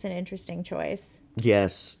think it's an interesting choice.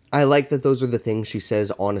 Yes, I like that those are the things she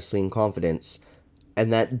says honestly in confidence,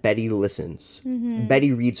 and that Betty listens. Mm-hmm.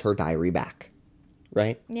 Betty reads her diary back.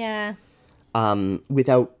 Right? Yeah.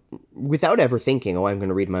 Without ever thinking, I'm going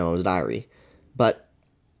to read my mom's diary. But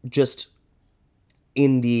just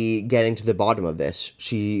in the getting to the bottom of this,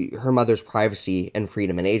 her mother's privacy and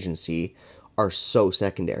freedom and agency are so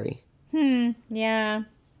secondary. Yeah.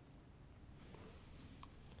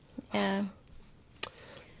 Yeah.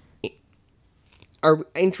 are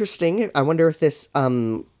interesting. I wonder if this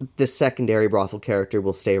secondary brothel character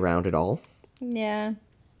will stay around at all. Yeah.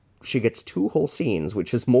 She gets 2 whole scenes,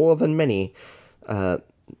 which is more than many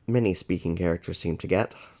speaking characters seem to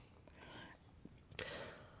get.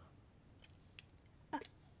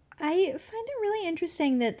 I find it really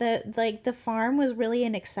interesting that the farm was really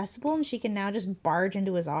inaccessible and she can now just barge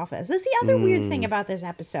into his office. That's the other weird thing about this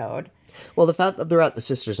episode. Well, the fact that they're at the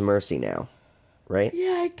Sisters of Mercy now, right?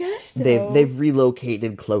 Yeah, I guess so. They've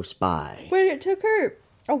relocated close by. But it took her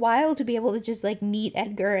a while to be able to just, like, meet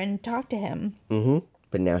Edgar and talk to him. Mm-hmm.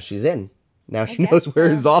 But now she's in. Now she knows where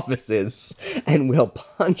his office is and will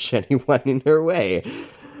punch anyone in her way.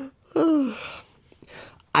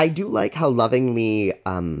 I do like how lovingly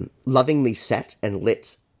set and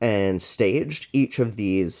lit and staged each of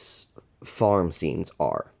these farm scenes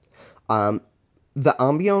are. The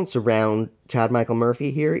ambiance around Chad Michael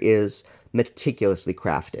Murphy here is meticulously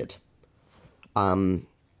crafted.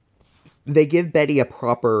 They give Betty a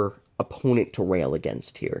proper opponent to rail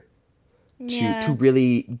against here. To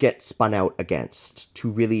really get spun out against.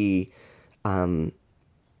 To really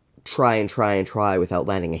try without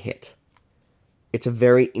landing a hit. It's a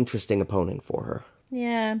very interesting opponent for her.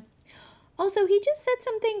 Yeah. Also, he just said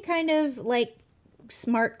something kind of, like,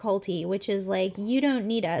 smart culty, which is, like, you don't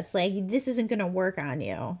need us. Like, this isn't going to work on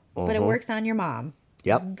you. But it works on your mom.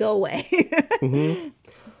 Yep. Go away. Mm-hmm.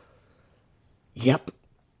 Yep.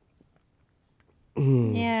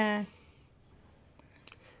 Yeah.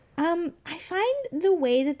 I find the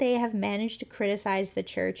way that they have managed to criticize the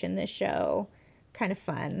church in this show kind of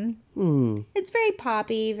fun. It's very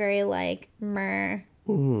poppy, very like meh.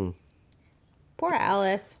 Poor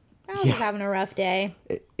Alice. Alice is having a rough day.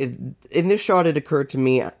 In this shot, it occurred to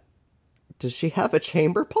me, does she have a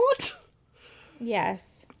chamber pot?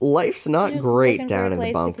 Yes. Life's not great down in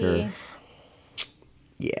the bunker. To pee.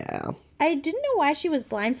 Yeah. I didn't know why she was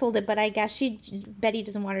blindfolded, but I guess Betty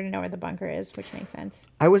doesn't want her to know where the bunker is, which makes sense.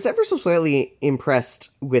 I was ever so slightly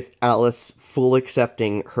impressed with Alice full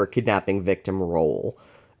accepting her kidnapping victim role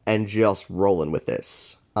and just rolling with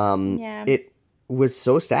this. It was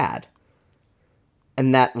so sad.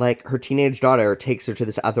 And that, like, her teenage daughter takes her to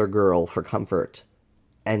this other girl for comfort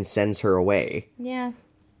and sends her away. Yeah.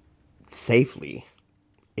 Safely.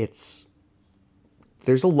 There's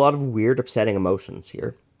a lot of weird, upsetting emotions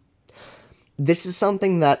here. This is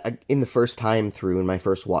something that, in the first time through, in my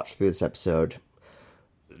first watch through this episode,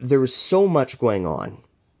 there was so much going on.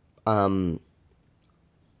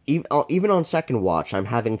 Even on second watch, I'm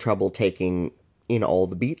having trouble taking in all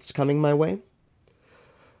the beats coming my way.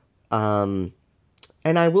 And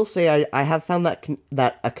I will say I have found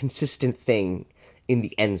that a consistent thing in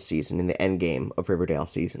the end season, in the end game of Riverdale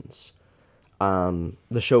seasons.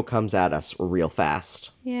 The show comes at us real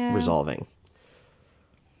fast, resolving.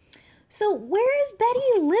 So where is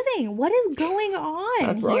Betty living? What is going on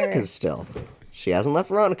At Veronica's still. She hasn't left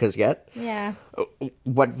Veronica's yet. Yeah.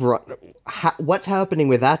 What's happening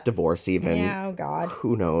with that divorce even? Yeah, oh God.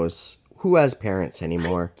 Who knows? Who has parents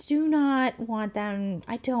anymore? I do not want them.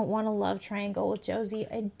 I don't want a love triangle with Josie.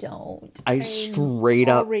 I don't. I'm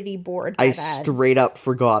already bored by that. Straight up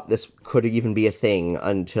forgot this could even be a thing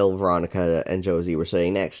until Veronica and Josie were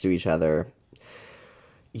sitting next to each other.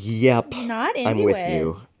 Yep. Not into I'm with it.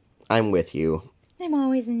 you. I'm with you. I'm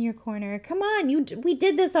always in your corner. Come on, we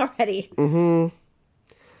did this already. Mm-hmm.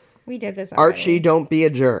 We did this already. Archie, don't be a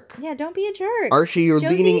jerk. Yeah, don't be a jerk. Archie, you're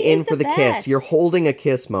Josie leaning in is for the best. kiss. You're holding a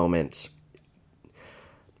kiss moment.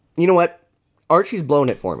 You know what? Archie's blown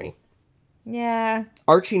it for me. Yeah.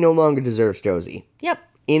 Archie no longer deserves Josie. Yep.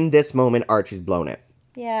 In this moment, Archie's blown it.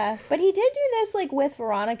 Yeah, but he did do this, like, with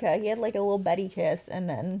Veronica. He had, like, a little Betty kiss, and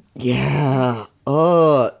then... Yeah.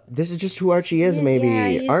 This is just who Archie is, maybe. Yeah,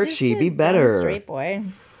 he's Archie, just a be better. dumb straight boy.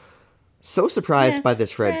 So surprised by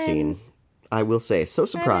this Fred friends. scene. I will say, so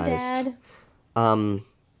surprised. Dad.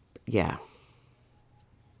 Yeah.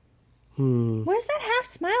 What is that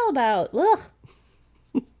half smile about? Ugh.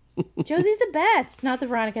 Josie's the best. Not that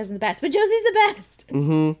Veronica's the best, but Josie's the best.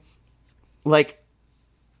 Mm-hmm. Like,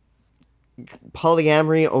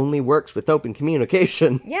 polyamory only works with open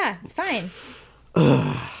communication. Yeah, it's fine.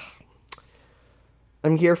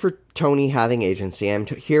 I'm here for Tony having agency. I'm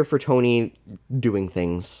here for Tony doing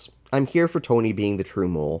things. I'm here for Tony being the true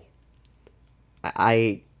mole.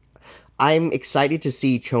 I'm excited to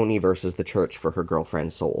see Tony versus the church for her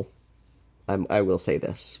girlfriend's soul. I will say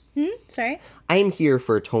this. Sorry? I'm here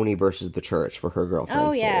for Tony versus the church for her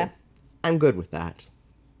girlfriend's soul. yeah. I'm good with that.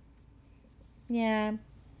 Yeah.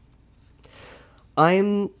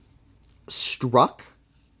 I'm struck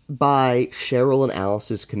by Cheryl and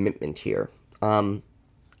Alice's commitment here. I'm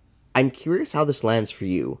curious how this lands for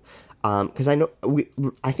you. Because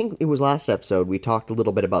I think it was last episode we talked a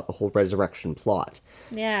little bit about the whole resurrection plot.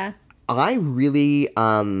 Yeah. I really,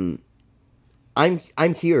 I'm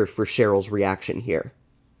here for Cheryl's reaction here.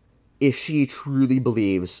 If she truly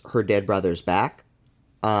believes her dead brother's back,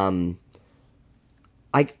 I'm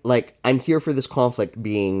here for this conflict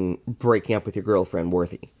breaking up with your girlfriend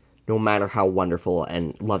worthy, no matter how wonderful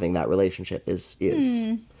and loving that relationship is.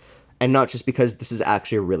 And not just because this is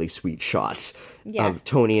actually a really sweet shot of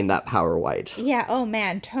Tony in that power white. Yeah, oh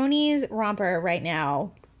man, Tony's romper right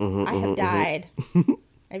now, I have died.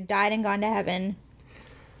 I've died and gone to heaven.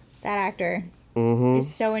 That actor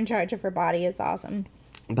is so in charge of her body, it's awesome.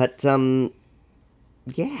 But,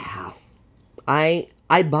 yeah. I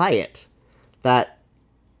buy it that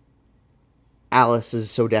Alice is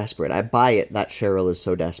so desperate. I buy it that Cheryl is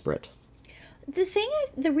so desperate.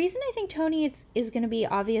 The reason I think Tony is going to be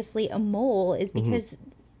obviously a mole is because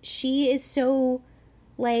she is so,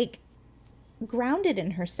 like, grounded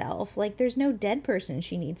in herself. Like, there's no dead person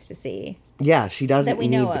she needs to see. Yeah, she doesn't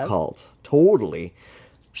need the cult. Totally.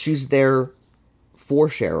 She's there for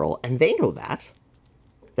Cheryl, and they know that.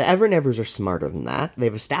 The Ever-Nevers are smarter than that.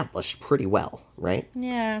 They've established pretty well, right?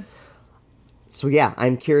 Yeah. So, yeah,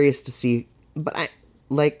 I'm curious to see... But,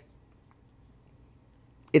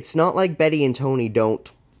 it's not like Betty and Tony don't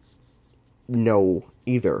know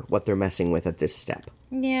either what they're messing with at this step.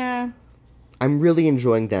 Yeah. I'm really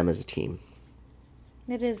enjoying them as a team.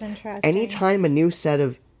 It is interesting. Anytime a new set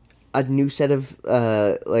of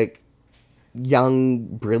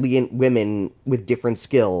young, brilliant women with different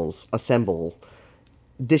skills assemble,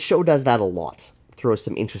 this show does that a lot. Throws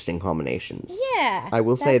some interesting combinations. Yeah, I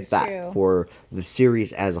will say that true. For the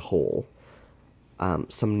series as a whole.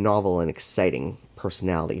 Some novel and exciting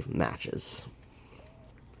personality matches.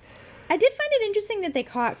 I did find it interesting that they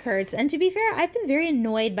caught Kurtz, and to be fair, I've been very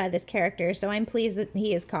annoyed by this character, so I'm pleased that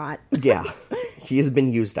he is caught. Yeah, he has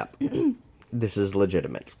been used up. This is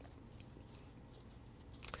legitimate.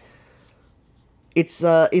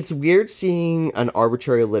 It's weird seeing an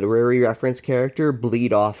arbitrary literary reference character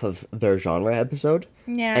bleed off of their genre episode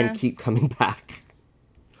and keep coming back.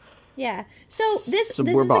 Yeah. So this is the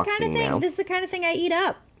kind of thing. This is the kind of thing I eat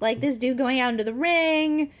up. Like this dude going out into the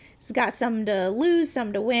ring. He's got some to lose,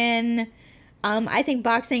 some to win. I think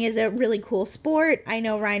boxing is a really cool sport. I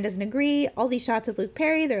know Ryan doesn't agree. All these shots with Luke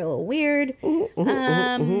Perry, they're a little weird.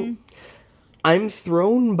 I'm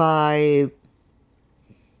thrown by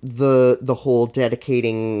the whole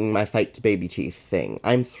dedicating my fight to baby teeth thing.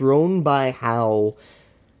 I'm thrown by how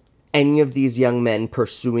any of these young men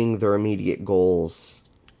pursuing their immediate goals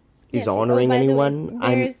is honoring anyone.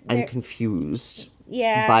 I'm confused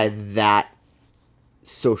by that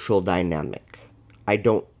social dynamic. I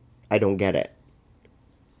don't get it.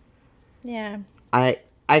 Yeah. I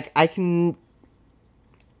can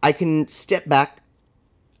step back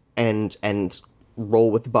and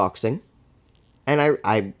roll with the boxing. And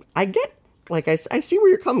I get, like, I see where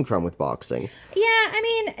you're coming from with boxing. Yeah, I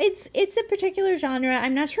mean, it's a particular genre.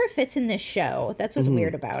 I'm not sure it fits in this show. That's what's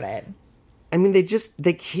weird about it. I mean,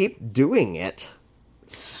 they keep doing it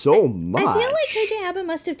so much. I feel like KJ Abba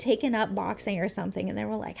must have taken up boxing or something, and they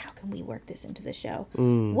were like, how can we work this into the show?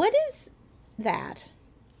 What is that?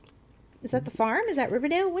 Is that the farm? Is that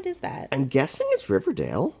Riverdale? What is that? I'm guessing it's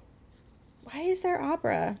Riverdale. Why is there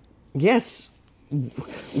opera? Yes.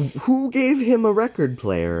 Who gave him a record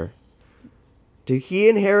player? Did he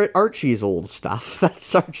inherit Archie's old stuff?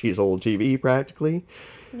 That's Archie's old TV, practically.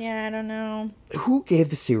 Yeah, I don't know. Who gave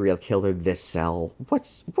the serial killer this cell?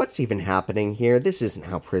 What's even happening here? This isn't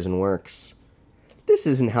how prison works. This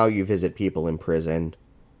isn't how you visit people in prison.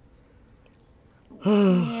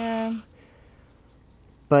 Yeah.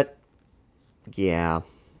 But, yeah.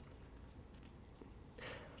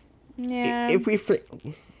 Yeah. If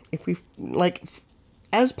we like,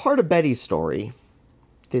 as part of Betty's story,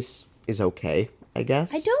 this is okay, I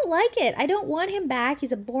guess. I don't like it. I don't want him back.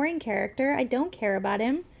 He's a boring character. I don't care about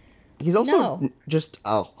him. He's also just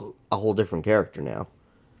a whole different character now.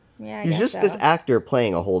 Yeah, He's just this actor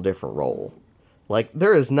playing a whole different role. Like,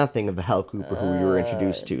 there is nothing of the Hal Cooper who we were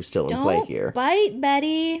introduced to still in play here. Don't bite,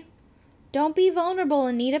 Betty. Don't be vulnerable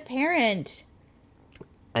and need a parent.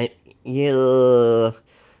 Yeah.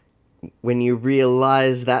 When you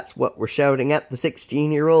realize that's what we're shouting at the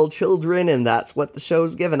 16-year-old children, and that's what the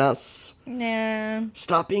show's given us. Nah.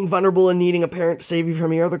 Stop being vulnerable and needing a parent to save you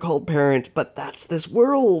from your other cult parent, but that's this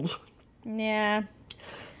world. Yeah.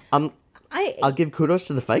 I'll give kudos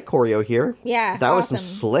to the fight choreo here. Yeah, that was some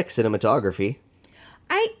slick cinematography.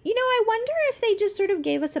 I wonder if they just sort of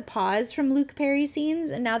gave us a pause from Luke Perry scenes,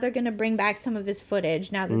 and now they're going to bring back some of his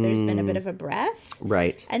footage now that there's been a bit of a breath.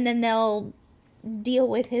 Right. And then they'll deal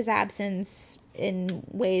with his absence in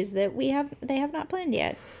ways that they have not planned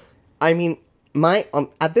yet. I mean, my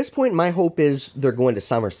at this point, my hope is they're going to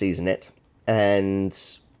summer season it and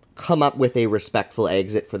come up with a respectful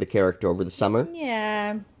exit for the character over the summer.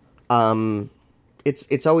 Yeah.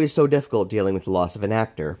 It's always so difficult dealing with the loss of an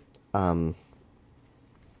actor.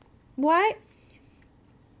 Why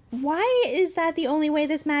is that the only way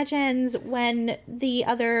this match ends when the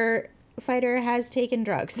other fighter has taken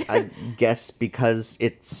drugs? I guess because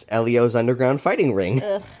it's Elio's underground fighting ring.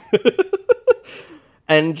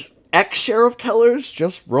 And ex-Sheriff Keller's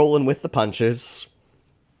just rolling with the punches.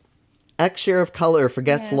 Ex-Sheriff Keller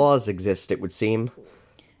forgets laws exist, it would seem.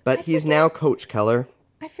 But he's now Coach Keller.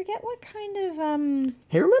 I forget what kind of,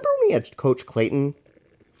 Hey, remember when we had Coach Clayton?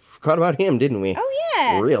 Forgot about him, didn't we? Oh,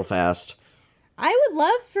 yeah. Real fast. I would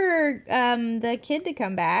love for the kid to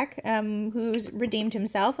come back, who's redeemed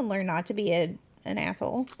himself and learned not to be an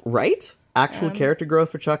asshole. Right? Actual character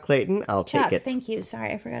growth for Chuck Clayton? I'll take it. Thank you.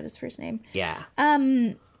 Sorry, I forgot his first name. Yeah.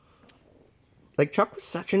 Like, Chuck was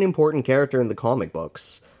such an important character in the comic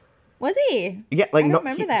books. Was he? Yeah, like, I don't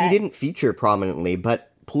remember that. He didn't feature prominently,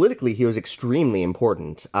 but politically he was extremely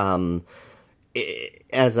important.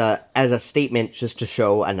 As a statement just to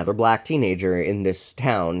show another black teenager in this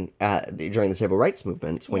town during the civil rights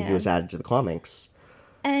movement when he was added to the comics.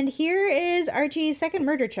 And here is Archie's second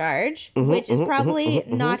murder charge, which is probably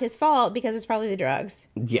not his fault because it's probably the drugs.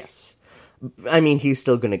 Yes. I mean, he's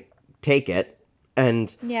still going to take it.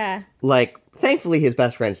 And, like, thankfully his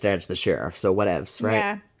best friend's dad's the sheriff, so whatevs, right?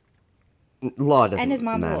 Yeah. Law doesn't matter. And his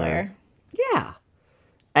mom's a lawyer. Yeah.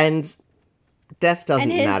 And death doesn't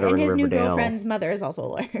matter in Riverdale. And his new girlfriend's mother is also a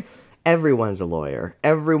lawyer. Everyone's a lawyer.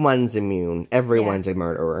 Everyone's immune. Everyone's a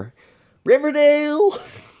murderer. Riverdale!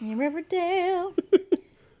 Riverdale.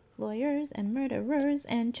 Lawyers and murderers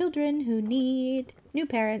and children who need new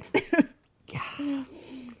parents. Yeah.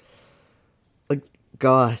 Like,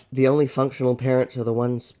 God, the only functional parents are the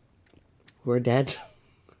ones who are dead.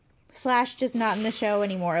 / just not in the show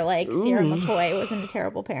anymore. Like, Sierra McCoy wasn't a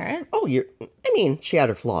terrible parent. Oh, I mean, she had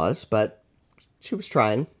her flaws, but she was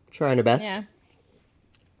trying her best. Yeah.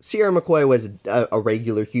 Sierra McCoy was a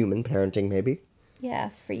regular human parenting, maybe. Yeah,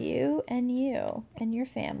 for you and your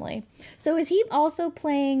family. So is he also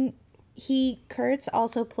playing, Kurt's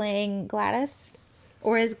also playing Gladys?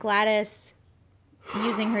 Or is Gladys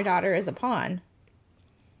using her daughter as a pawn?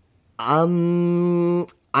 I'm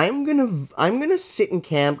gonna sit in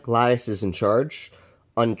camp. Gladys is in charge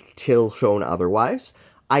until shown otherwise.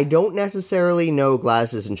 I don't necessarily know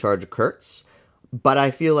Gladys is in charge of Kurt's, but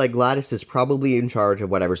I feel like Gladys is probably in charge of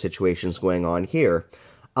whatever situation's going on here.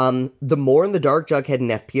 The more in the dark Jughead and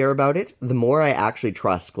FP are about it, the more I actually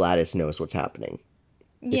trust Gladys knows what's happening.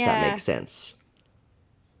 If that makes sense.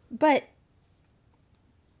 But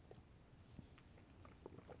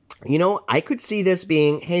you know, I could see this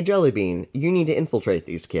being, hey, Jellybean, you need to infiltrate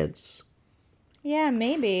these kids. Yeah,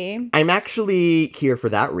 maybe. I'm actually here for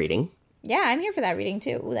that reading. Yeah, I'm here for that reading,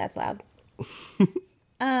 too. Ooh, that's loud.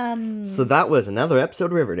 So that was another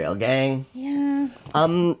episode of Riverdale, gang. Yeah.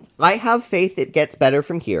 I have faith it gets better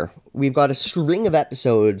from here. We've got a string of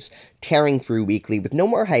episodes tearing through weekly with no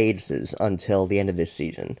more hiatuses until the end of this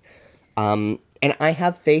season. And I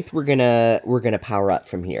have faith we're gonna power up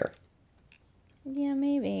from here. Yeah,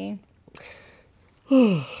 maybe.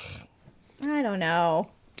 I don't know.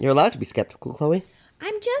 You're allowed to be skeptical, Chloe.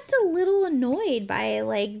 I'm just a little annoyed by,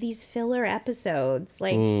 like, these filler episodes.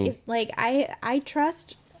 Like, I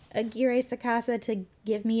trust Aguirre Sacasa to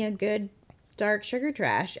give me a good dark sugar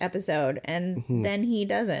trash episode, and then he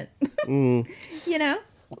doesn't. You know?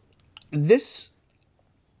 This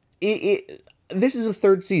is a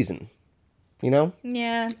third season, you know?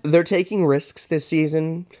 Yeah. They're taking risks this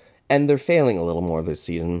season, and they're failing a little more this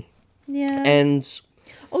season. Yeah. And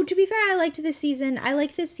oh, to be fair, I liked this season. I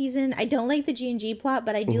like this season. I don't like the G&G plot,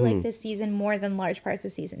 but I do like this season more than large parts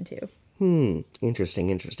of season 2.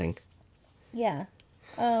 Interesting. Yeah.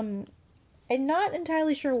 I'm not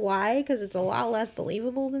entirely sure why, because it's a lot less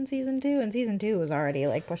believable than season 2, and season 2 was already,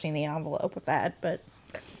 like, pushing the envelope with that, but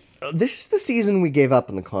this is the season we gave up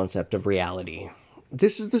on the concept of reality.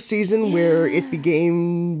 This is the season where it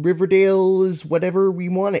became Riverdale is whatever we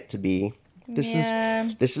want it to be. This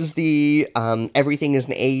is the everything is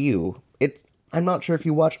an AU. I'm not sure if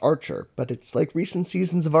you watch Archer, but it's like recent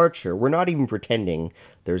seasons of Archer. We're not even pretending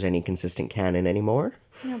there's any consistent canon anymore.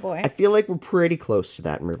 Oh boy. I feel like we're pretty close to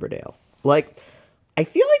that in Riverdale. Like, I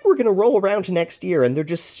feel like we're gonna roll around to next year and they're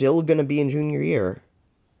just still gonna be in junior year.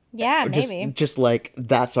 Yeah, maybe. Just like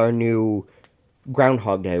that's our new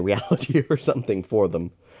Groundhog Day reality or something for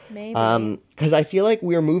them. Maybe. Because I feel like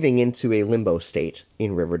we're moving into a limbo state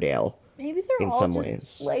in Riverdale. Maybe they're in all some just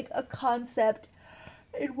ways. like a concept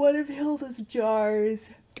in one of Hilda's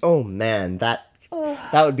jars. Oh man, that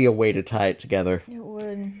would be a way to tie it together. It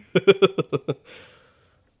would.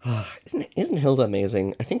 Isn't Hilda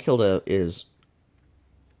amazing? I think Hilda is.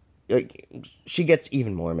 Like, she gets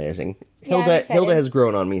even more amazing. Yeah, Hilda has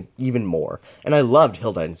grown on me even more, and I loved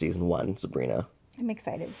Hilda in season 1. Sabrina. I'm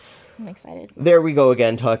excited. There we go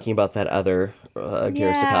again, talking about that other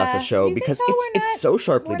Gira Sakasa show because it's so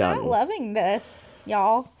sharply done. We're not loving this,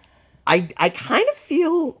 y'all. I kind of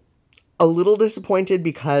feel a little disappointed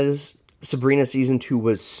because Sabrina season 2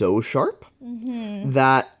 was so sharp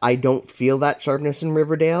that I don't feel that sharpness in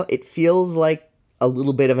Riverdale. It feels like a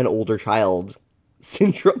little bit of an older child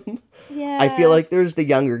syndrome. Yeah. I feel like there's the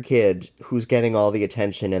younger kid who's getting all the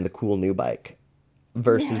attention and the cool new bike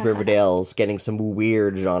versus Riverdale's getting some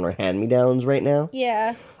weird genre hand-me-downs right now.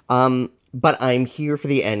 Yeah. But I'm here for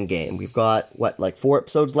the end game. We've got, 4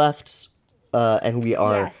 episodes left, and we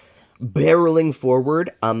are barreling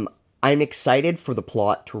forward. I'm excited for the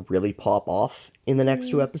plot to really pop off in the next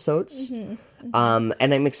 2 episodes. And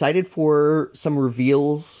I'm excited for some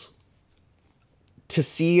reveals to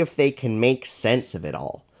see if they can make sense of it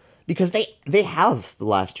all. Because they have the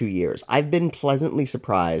last 2 years. I've been pleasantly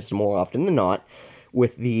surprised, more often than not,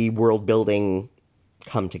 with the world building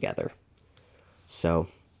come together. So,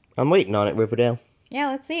 I'm waiting on it, Riverdale. Yeah,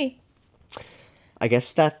 let's see. I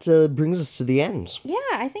guess that brings us to the end. Yeah,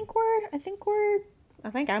 I think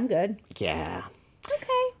I'm good. Yeah.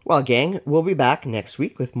 Okay. Well, gang, we'll be back next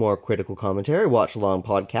week with more Critical Commentary Watch Along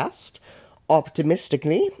podcast.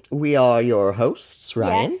 Optimistically, we are your hosts,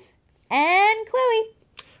 Ryan. Yes. And Chloe.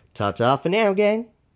 Ta-ta for now, gang.